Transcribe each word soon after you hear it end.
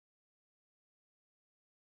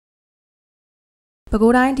ပဲ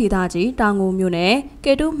ခူးတိုင်းဒေသကြီးတောင်ငူမြို့နယ်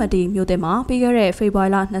ကေတုမတီမြို့တင်မှာပြီးခဲ့တဲ့ဖေဖော်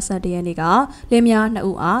ဝါရီလ22ရက်နေ့ကလင်းများ2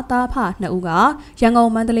ဦးအားတားဖ2ဦးကရန်ကု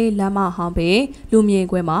န်မန္တလေးလမ်းမဟောင်းပေလူမြင်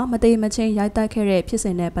ကွဲမှာမသေးမချင်းရိုက်တက်ခဲ့တဲ့ဖြစ်စ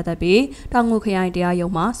ဉ်နဲ့ပတ်သက်ပြီးတောင်ငူခရိုင်တရား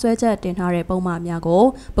ရုံးမှဆွဲချက်တင်ထားတဲ့ပုံမှန်များကို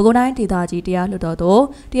ပဲခူးတိုင်းဒေသကြီးတရားလွှတ်တော်သို့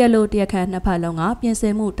တရားလိုတရားခံနှစ်ဖက်လုံးကပြင်ဆ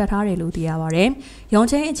င်မှုတက်ထားတယ်လို့သိရပါဗျ။ရုံး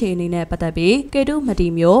ချင်းအခြေအနေနဲ့ပတ်သက်ပြီးကေတုမတီ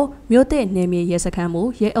မြို့သစ်နေမြေရဲစခန်းမှု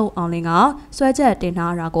ရဲအုပ်အောင်လင်းကဆွဲချက်တင်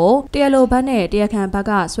ထားတာကိုတရားလိုဘက်နဲ့တရားခံဘက်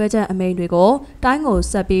ကဆွဲချက်အမိန့်တွေကိုတိုင်းကို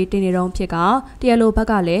ဆက်ပြီးတင်နေတော့ဖြစ်ကတရားလိုဘက်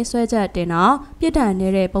ကလည်းဆွဲချက်တင်တာပြစ်ဒဏ်နေ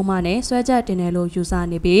တဲ့ပုံမှန်နဲ့ဆွဲချက်တင်တယ်လို့ယူဆ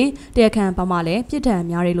နေပြီးတရားခံဘက်မှလည်းပြစ်ဒဏ်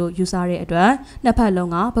များတယ်လို့ယူဆတဲ့အတွက်နှစ်ဖက်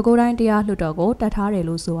လုံးကပဲခူးတိုင်းတရားလွှတ်တော်ကိုတက်ထားတယ်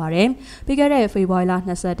လို့ဆိုပါတယ်။ပြီးခဲ့တဲ့ဖေဖော်ဝါရီလ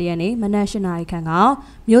22ရက်နေ့မနက်၈နာရီခန့်က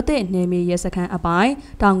မြို့သစ်နေမြေရဲစခန်းအပိုင်း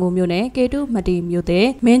တောင်ငူမြို့နယ်ကေတုမတီမြို့သစ်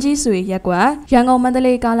မင်းကြီးဆွေရက်ကွက်ရန်ကုန်မန္တ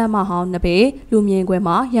လေးကားလမ်းမဟောင်းနှစ်ပေလူမြင်ကွဲ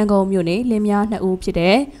မှာရန်ကုန်မြို့နယ်လင်းများ2ဦးဖြစ်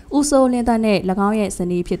တဲ့ဦးစိုးလင်းသားနဲ့၎င်းရဲ့ဇ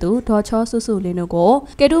နီးဖြစ်သူဒေါ်ချောစုစုလင်းတို့ကို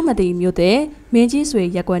ကေတုမတီမြို့သစ်မင်းကြီးဆွေ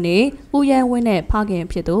ရက်ကွက်နေဦးရဲဝင်းနဲ့ဖခင်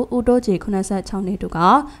ဖြစ်သူဦးတိုးကြီး86နှစ်တို့က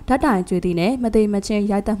ဓာတ်တိုင်ကျွေးသည်နဲ့မသေးမချင်း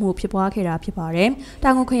ရိုက်တက်မှုဖြစ်ပွားခဲ့တာဖြစ်ပါတယ်။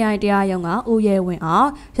တောင်ငူခရိုင်တရားရုံးကဦးရဲဝင်းအား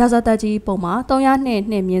ရာဇသက်ကြီးပုံမှာ302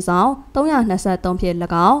နှစ်မြင်းဆောင်323ဖြစ်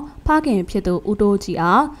၎င်းဖခင်ဖြစ်သူဦးတိုးကြီး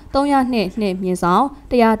အား302နှစ်မြင်းဆောင်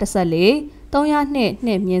114 302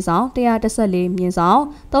နှစ်မြင်းဆောင်114မြင်းဆောင်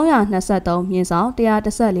323မြင်းဆောင်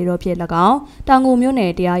114တို့ဖြင့်၎င်းတောင်ငူမြို့န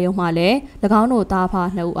ယ်တရားရုံးမှလည်း၎င်းတို့သားဖာ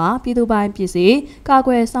2ဦးအားပြည်သူပိုင်ပစ္စည်းကာ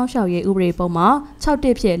ကွယ်စောင့်ရှောက်ရေးဥပဒေပုံမှာ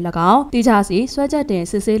61ဖြင့်၎င်းတိကျစီဆွဲချက်တင်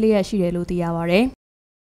စစ်ဆေးလျက်ရှိတယ်လို့သိရပါဗျ